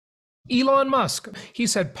Elon Musk, he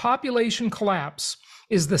said population collapse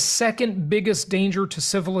is the second biggest danger to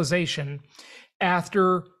civilization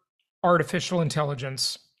after artificial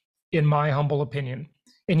intelligence, in my humble opinion.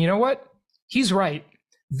 And you know what? He's right.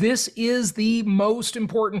 This is the most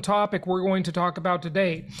important topic we're going to talk about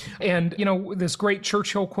today. And, this great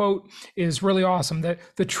Churchill quote is really awesome, that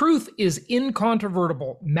the truth is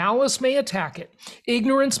incontrovertible. Malice may attack it,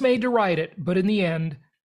 ignorance may deride it, but in the end,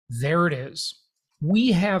 there it is.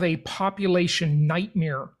 We have a population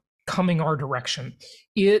nightmare coming our direction.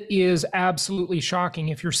 It is absolutely shocking.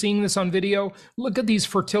 If you're seeing this on video, look at these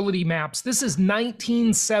fertility maps. This is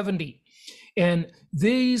 1970. And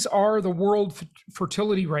these are the world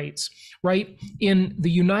fertility rates, right? In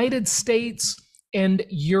the United States and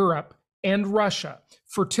Europe and Russia,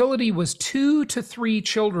 fertility was 2 to 3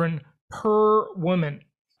 children per woman.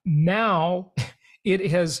 Now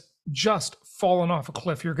it has just fallen off a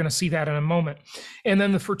cliff. You're going to see that in a moment. And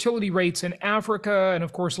then the fertility rates in Africa and,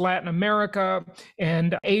 of course, Latin America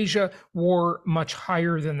and Asia were much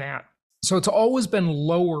higher than that. So it's always been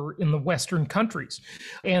lower in the Western countries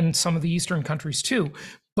and some of the Eastern countries too.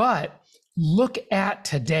 But look at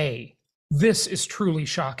today. This is truly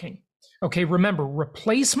shocking. Okay, remember,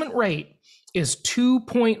 replacement rate is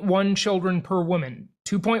 2.1 children per woman,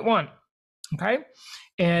 2.1, okay?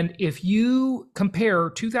 And if you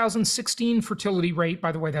compare 2016 fertility rate,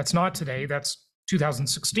 by the way, that's not today, that's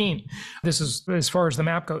 2016. This is as far as the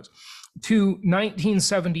map goes. To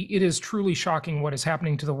 1970, it is truly shocking what is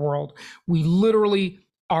happening to the world. We literally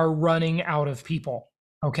are running out of people.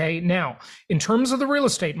 Okay, now, in terms of the real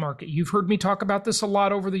estate market, you've heard me talk about this a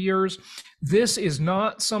lot over the years. This is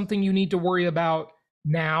not something you need to worry about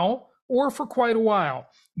now or for quite a while,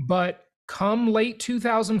 but come late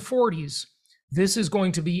 2040s, this is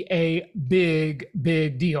going to be a big,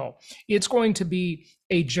 big deal. It's going to be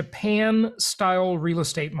a Japan-style real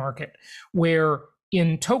estate market where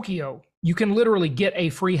in Tokyo, you can literally get a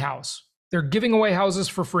free house. They're giving away houses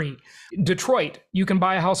for free. Detroit, you can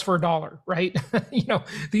buy a house for $1, right?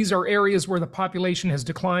 These are areas where the population has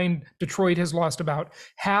declined. Detroit has lost about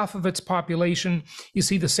half of its population. You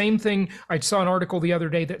see the same thing. I saw an article the other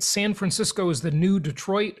day that San Francisco is the new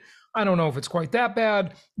Detroit. I don't know if it's quite that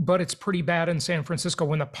bad, but it's pretty bad in San Francisco.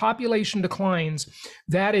 When the population declines,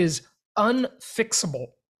 that is unfixable.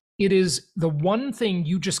 It is the one thing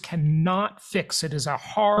you just cannot fix. It is a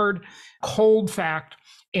hard, cold fact.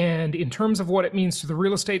 And in terms of what it means to the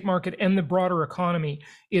real estate market and the broader economy,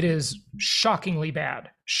 it is shockingly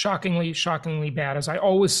bad, shockingly, shockingly bad. As I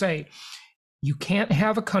always say, you can't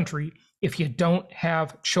have a country if you don't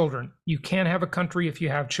have children. You can't have a country if you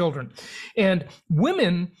have children. And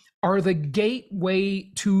women are the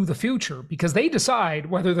gateway to the future because they decide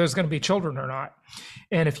whether there's going to be children or not.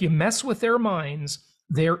 And if you mess with their minds,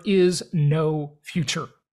 there is no future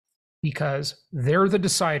because they're the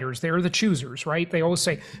deciders, they're the choosers, right? They always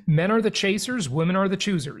say men are the chasers, women are the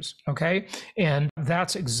choosers, okay? And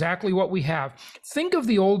that's exactly what we have. Think of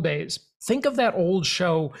the old days. Think of that old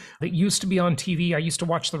show that used to be on TV. I used to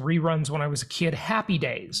watch the reruns when I was a kid, Happy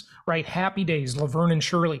Days, right? Happy Days, Laverne and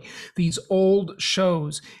Shirley, these old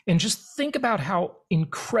shows. And just think about how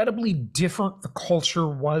incredibly different the culture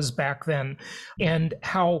was back then and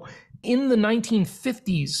how in the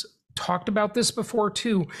 1950s, talked about this before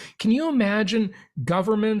too. Can you imagine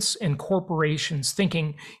governments and corporations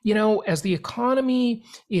thinking, as the economy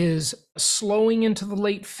is slowing into the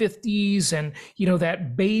late 50s and,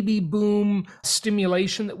 that baby boom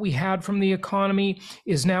stimulation that we had from the economy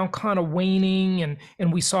is now kind of waning.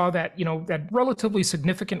 And we saw that, that relatively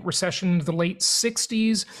significant recession into the late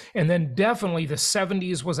 60s. And then definitely the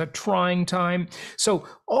 70s was a trying time. So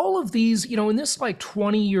all of these, in this like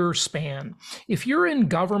 20-year span, if you're in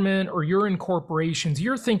government or you're in corporations,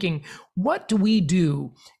 you're thinking, what do we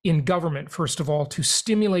do in government, first of all, to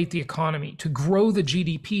stimulate the economy, to grow the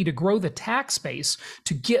GDP, to grow the tax base,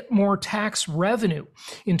 to get more tax revenue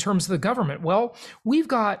in terms of the government? Well, we've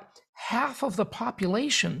got half of the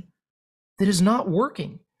population that is not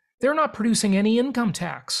working. They're not producing any income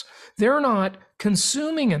tax. They're not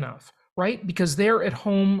consuming enough, right? Because they're at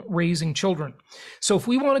home raising children. So if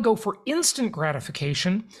we want to go for instant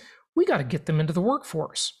gratification, we got to get them into the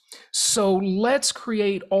workforce. So let's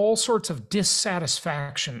create all sorts of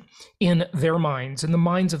dissatisfaction in their minds, in the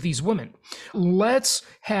minds of these women. Let's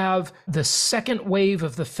have the second wave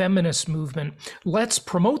of the feminist movement. Let's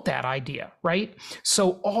promote that idea, right?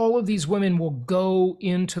 So all of these women will go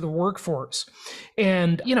into the workforce.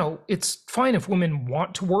 And, it's fine if women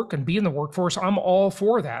want to work and be in the workforce. I'm all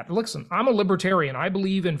for that. Listen, I'm a libertarian. I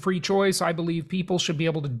believe in free choice. I believe people should be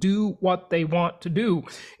able to do what they want to do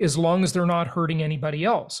as long as they're not hurting anybody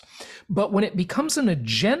else. But when it becomes an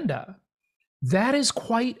agenda, That is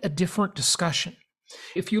quite a different discussion.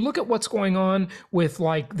 If you look at what's going on with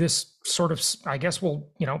like this sort of, I guess,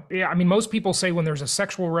 I mean, most people say when there's a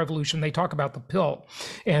sexual revolution, they talk about the pill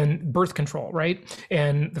and birth control, right?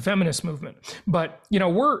 And the feminist movement. But,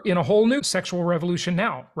 we're in a whole new sexual revolution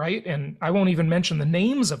now, right? And I won't even mention the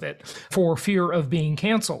names of it for fear of being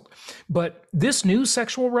canceled. But this new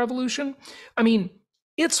sexual revolution, I mean,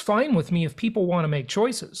 it's fine with me if people want to make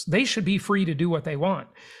choices. They should be free to do what they want.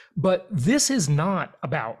 But this is not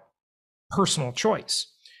about personal choice.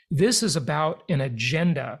 This is about an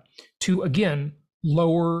agenda to, again,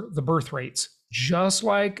 lower the birth rates, just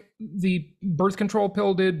like the birth control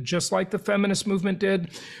pill did, just like the feminist movement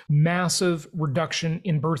did, massive reduction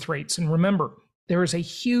in birth rates. And remember, there is a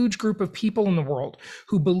huge group of people in the world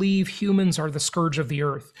who believe humans are the scourge of the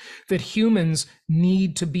earth, that humans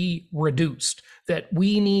need to be reduced, that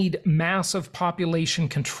we need massive population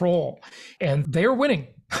control, and they're winning.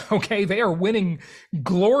 Okay, they are winning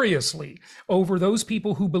gloriously over those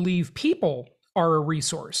people who believe people are a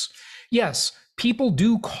resource. Yes, people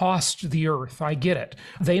do cost the earth. I get it.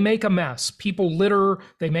 They make a mess. People litter,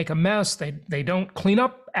 they make a mess. They don't clean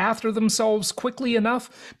up after themselves quickly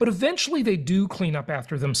enough, but eventually they do clean up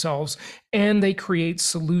after themselves and they create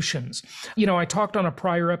solutions. I talked on a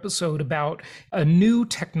prior episode about a new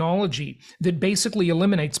technology that basically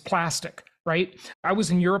eliminates plastic, right? I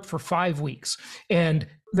was in Europe for 5 weeks, and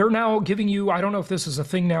they're now giving you, I don't know if this is a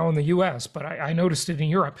thing now in the US, but I noticed it in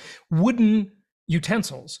Europe, wooden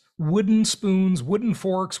utensils, wooden spoons, wooden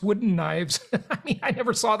forks, wooden knives. I mean, I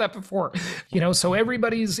never saw that before. So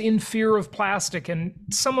everybody's in fear of plastic, and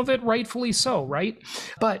some of it rightfully so, right?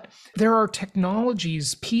 But there are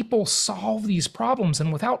technologies, people solve these problems,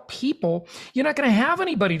 and without people, you're not going to have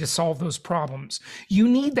anybody to solve those problems. You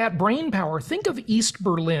need that brain power. Think of East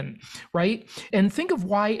Berlin, right? And think of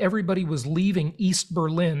why everybody was leaving East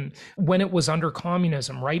Berlin when it was under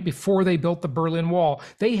communism, right? Before they built the Berlin Wall.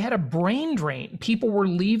 They had a brain drain. People were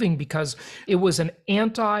leaving because it was an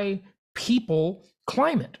anti-people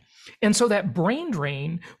climate. And so that brain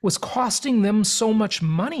drain was costing them so much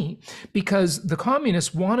money because the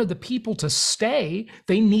communists wanted the people to stay.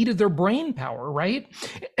 They needed their brain power, right?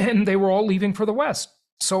 And they were all leaving for the West.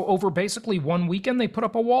 So over basically one weekend, they put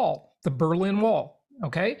up a wall, the Berlin Wall.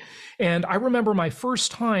 Okay. And I remember my first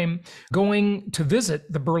time going to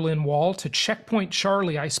visit the Berlin Wall to Checkpoint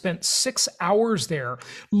Charlie. I spent 6 hours there,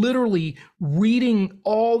 literally reading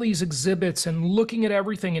all these exhibits and looking at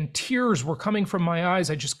everything, and tears were coming from my eyes.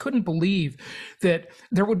 I just couldn't believe that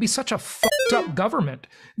there would be such a fucked up government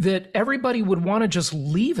that everybody would want to just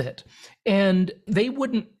leave it. And they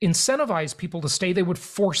wouldn't incentivize people to stay. They would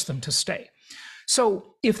force them to stay.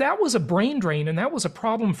 So if that was a brain drain and that was a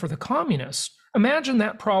problem for the communists, imagine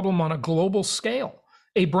that problem on a global scale,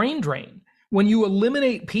 a brain drain. When you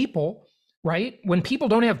eliminate people, right? When people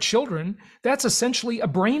don't have children, that's essentially a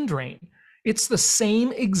brain drain. It's the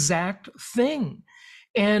same exact thing.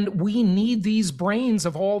 And we need these brains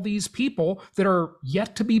of all these people that are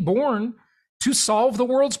yet to be born to solve the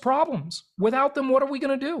world's problems. Without them, what are we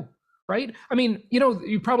going to do? Right? I mean,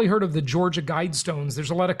 you've probably heard of the Georgia Guidestones. There's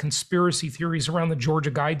a lot of conspiracy theories around the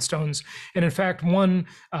Georgia Guidestones. And in fact, one,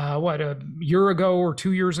 a year ago or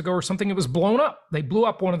 2 years ago or something, it was blown up. They blew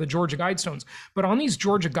up one of the Georgia Guidestones. But on these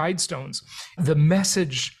Georgia Guidestones, the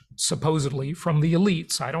message supposedly from the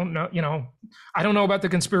elites, I don't know about the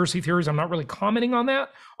conspiracy theories. I'm not really commenting on that,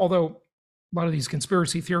 although a lot of these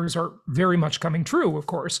conspiracy theories are very much coming true, of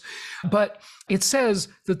course. But it says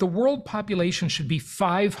that the world population should be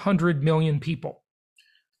 500 million people.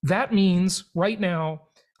 That means right now,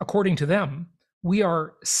 according to them, we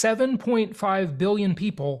are 7.5 billion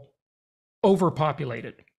people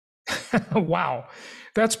overpopulated. Wow,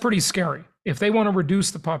 that's pretty scary. If they want to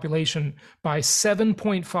reduce the population by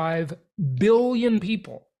 7.5 billion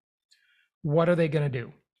people, what are they going to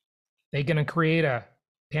do? They going to create a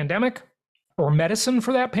pandemic? Or medicine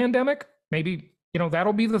for that pandemic? Maybe,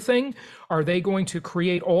 that'll be the thing. Are they going to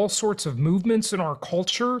create all sorts of movements in our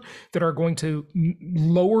culture that are going to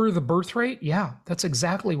lower the birth rate? Yeah, that's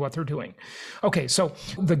exactly what they're doing. Okay, so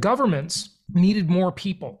the governments needed more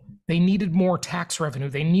people. They needed more tax revenue.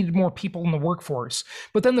 They needed more people in the workforce.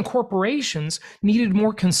 But then the corporations needed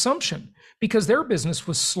more consumption because their business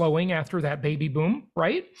was slowing after that baby boom,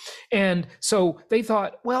 right? And so they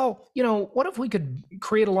thought, well, what if we could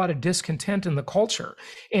create a lot of discontent in the culture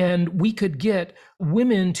and we could get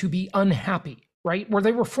women to be unhappy, right? Where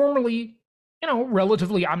they were formerly,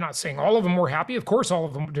 relatively, I'm not saying all of them were happy. Of course, all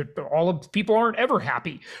of people aren't ever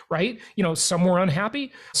happy, right? Some were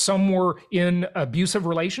unhappy, some were in abusive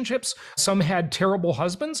relationships, some had terrible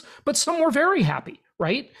husbands, but some were very happy,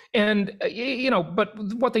 right? And, but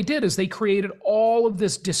what they did is they created all of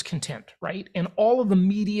this discontent, right? And all of the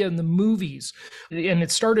media and the movies. And it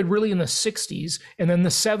started really in the 60s. And then the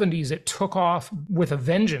 70s, it took off with a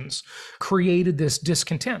vengeance, created this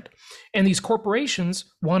discontent. And these corporations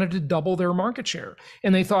wanted to double their market share.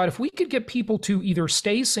 And they thought if we could get people to either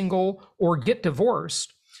stay single or get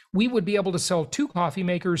divorced, we would be able to sell 2 coffee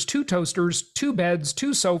makers, 2 toasters, 2 beds,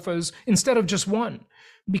 2 sofas instead of just one.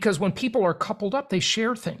 Because when people are coupled up, they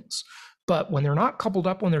share things. But when they're not coupled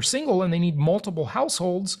up, when they're single and they need multiple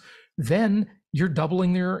households, then you're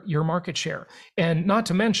doubling your market share. And not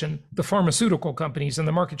to mention the pharmaceutical companies and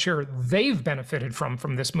the market share they've benefited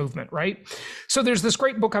from this movement, right? So there's this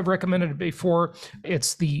great book I've recommended before.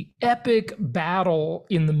 It's the epic battle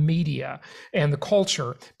in the media and the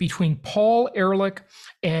culture between Paul Ehrlich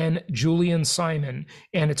and Julian Simon,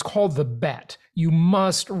 and it's called The Bet. You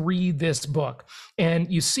must read this book. And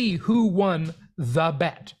you see who won the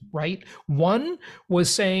bet, right? One was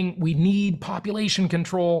saying we need population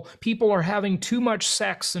control. People are having too much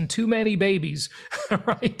sex and too many babies,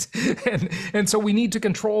 right? And so we need to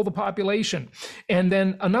control the population. And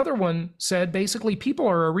then another one said basically people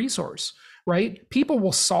are a resource, right? People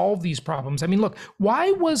will solve these problems. I mean, look,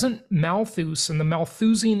 why wasn't Malthus and the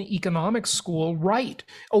Malthusian economics school right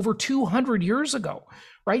over 200 years ago?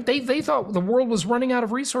 Right? They thought the world was running out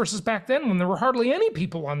of resources back then when there were hardly any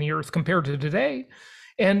people on the earth compared to today.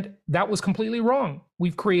 And that was completely wrong.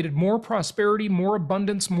 We've created more prosperity, more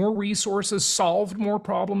abundance, more resources, solved more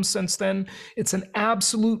problems since then. It's an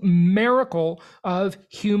absolute miracle of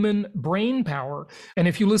human brain power. And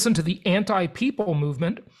if you listen to the anti-people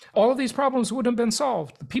movement, all of these problems wouldn't have been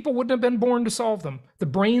solved. The people wouldn't have been born to solve them. The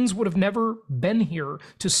brains would have never been here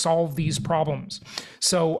to solve these problems.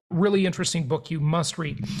 So really interesting book you must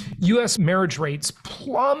read. US marriage rates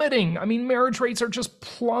plummeting. I mean, marriage rates are just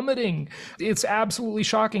plummeting. It's absolutely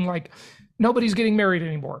shocking. Like, nobody's getting married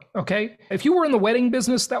anymore, okay? If you were in the wedding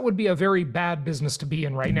business, that would be a very bad business to be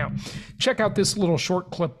in right now. Check out this little short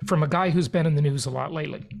clip from a guy who's been in the news a lot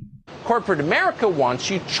lately. Corporate America wants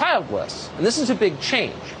you childless, and this is a big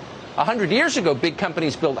change. 100 years ago, big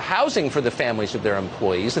companies built housing for the families of their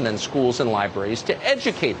employees and then schools and libraries to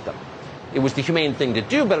educate them. It was the humane thing to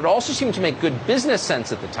do, but it also seemed to make good business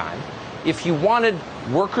sense at the time. If you wanted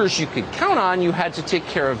workers you could count on, you had to take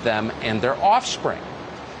care of them and their offspring.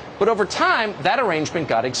 But over time, that arrangement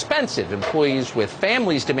got expensive. Employees with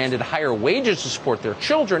families demanded higher wages to support their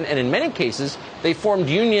children, and in many cases, they formed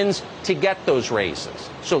unions to get those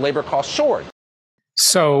raises. So labor costs soared.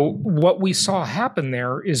 So what we saw happen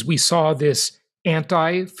there is we saw this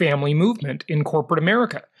anti-family movement in corporate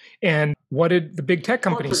America. And what did the big tech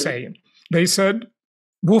companies say? They said,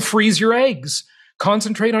 we'll freeze your eggs,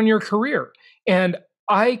 concentrate on your career. And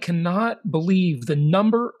I cannot believe the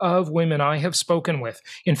number of women I have spoken with.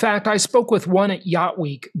 In fact, I spoke with one at Yacht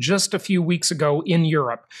Week just a few weeks ago in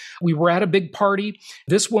Europe. We were at a big party.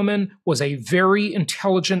 This woman was a very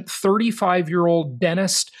intelligent 35-year-old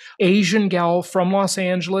dentist, Asian gal from Los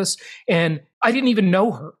Angeles, and I didn't even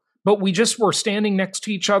know her. But we just were standing next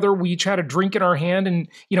to each other. We each had a drink in our hand. And,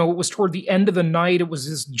 it was toward the end of the night. It was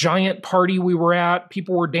this giant party we were at.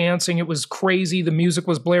 People were dancing. It was crazy. The music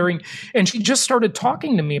was blaring. And she just started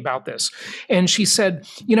talking to me about this. And she said,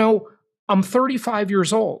 I'm 35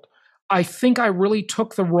 years old. I think I really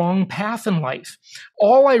took the wrong path in life.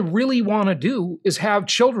 All I really want to do is have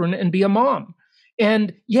children and be a mom.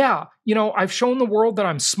 And yeah, I've shown the world that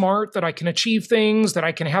I'm smart, that I can achieve things, that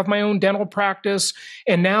I can have my own dental practice.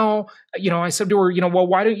 And now, I said to her, well,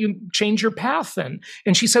 why don't you change your path then?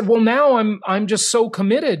 And she said, well, now I'm just so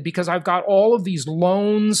committed because I've got all of these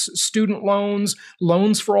loans, student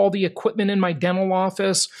loans for all the equipment in my dental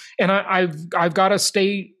office. And I've got to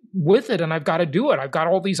stay with it and I've got to do it. I've got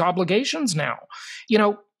all these obligations now.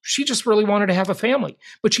 She just really wanted to have a family.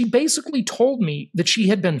 But she basically told me that she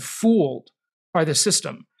had been fooled by the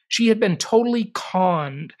system. She had been totally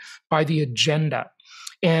conned by the agenda.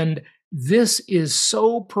 And this is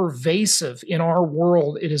so pervasive in our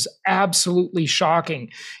world. It is absolutely shocking.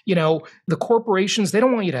 The corporations, they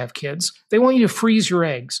don't want you to have kids. They want you to freeze your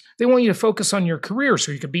eggs. They want you to focus on your career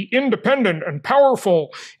so you could be independent and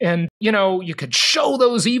powerful. And, you could show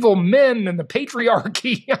those evil men and the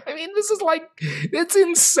patriarchy. I mean, this is it's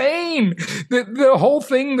insane. The whole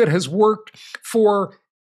thing that has worked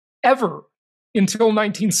forever until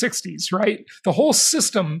 1960s, right? The whole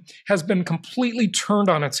system has been completely turned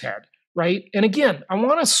on its head, right? And again, I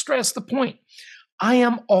want to stress the point. I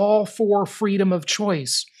am all for freedom of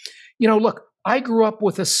choice. Look, I grew up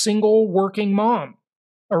with a single working mom,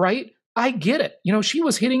 all right? I get it. She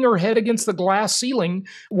was hitting her head against the glass ceiling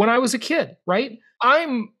when I was a kid, right?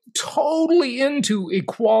 I'm totally into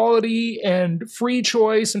equality and free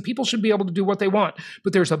choice, and people should be able to do what they want.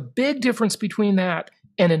 But there's a big difference between that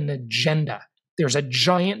and an agenda. There's a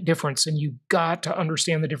giant difference, and you got to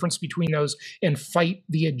understand the difference between those and fight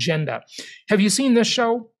the agenda. Have you seen this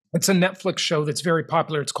show? It's a Netflix show that's very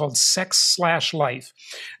popular. It's called Sex/Life.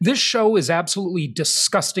 This show is absolutely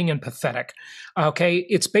disgusting and pathetic. Okay,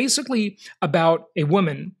 it's basically about a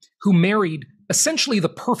woman who married essentially the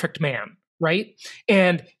perfect man, right?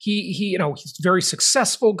 And he's a very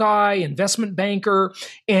successful guy, investment banker,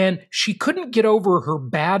 and she couldn't get over her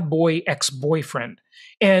bad boy ex-boyfriend.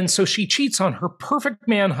 And so she cheats on her perfect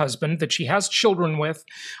man husband that she has children with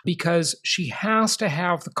because she has to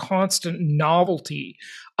have the constant novelty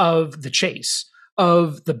of the chase,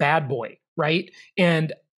 of the bad boy, right?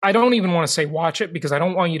 And I don't even want to say watch it because I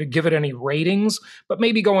don't want you to give it any ratings, but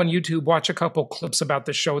maybe go on YouTube, watch a couple clips about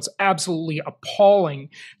this show. It's absolutely appalling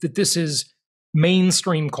that this is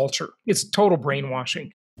mainstream culture. It's total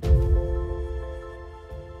brainwashing.